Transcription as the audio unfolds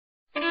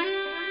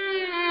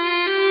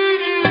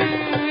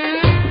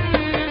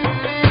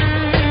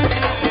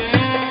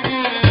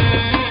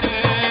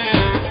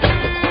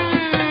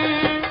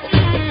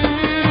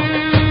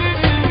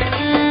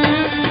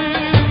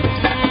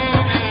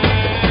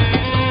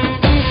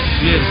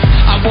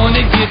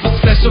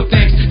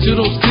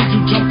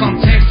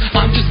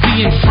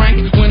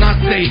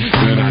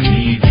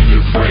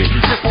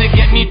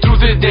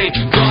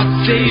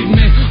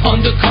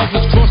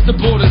undercovers cross the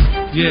borders.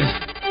 Yeah,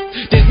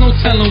 there's no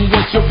telling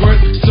what you're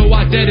worth, so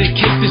I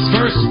dedicate this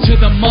verse to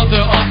the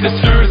mother of this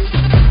earth.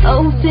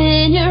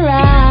 Open your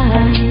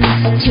eyes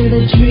to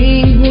the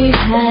dream we've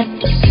had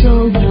for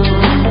so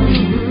long.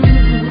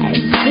 As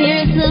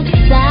tears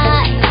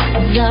subside,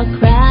 our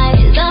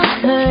cries are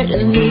heard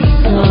in this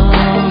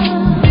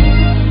song.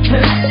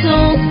 Her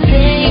soul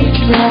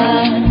sings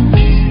us,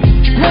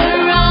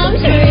 her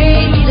arms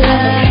raise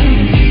us,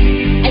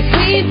 as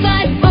we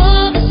fight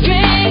for the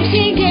strength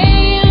she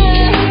gave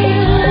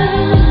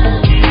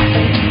us.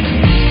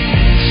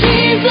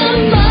 She's the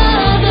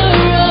mother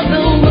of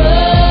the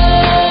world,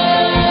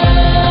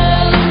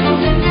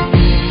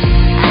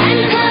 and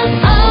has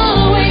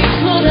always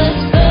put us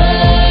first.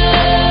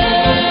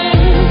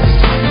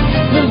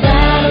 The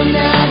battle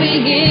now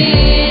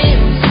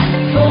begins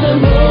for the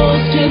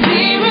roles to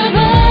be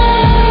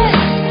reversed.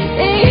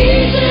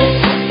 Egypt,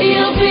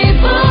 your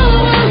people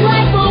will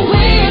wipe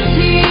away a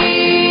tear.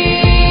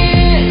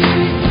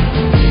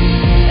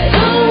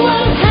 The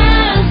world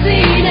has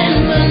seen and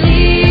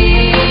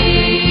believed.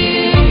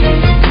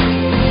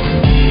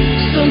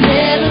 So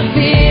never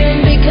fear,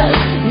 because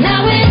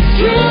now it's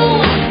true.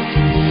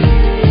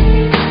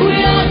 We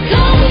are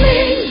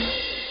coming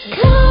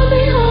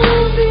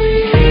home to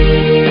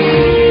you.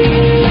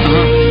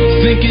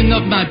 Thinking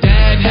of my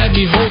dad had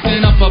me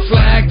holding up a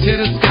flag to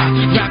the sky.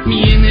 Wrap me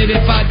in it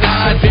if I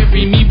died,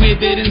 bury me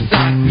with it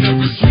inside.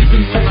 Never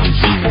sleeping when I'm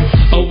dreaming,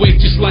 awake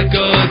just like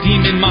a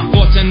demon. My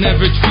thoughts are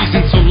never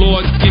treason, so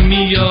Lord, give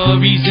me a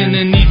reason.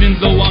 And even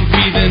though I'm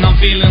breathing, I'm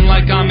feeling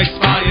like I'm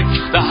expired.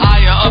 The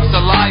higher ups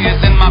are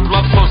liars, and my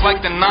blood flows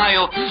like the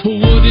Nile. Who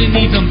wouldn't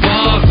even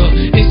bother?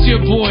 It's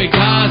your boy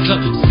Gaza,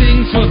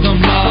 sing for the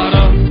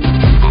martyr.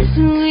 As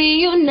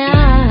we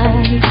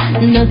unite,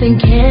 nothing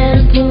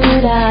can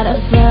put out a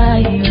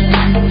fire.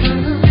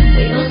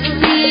 We will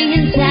sing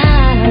in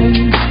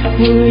time,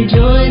 we'll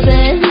rejoice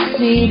and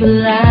see the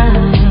light.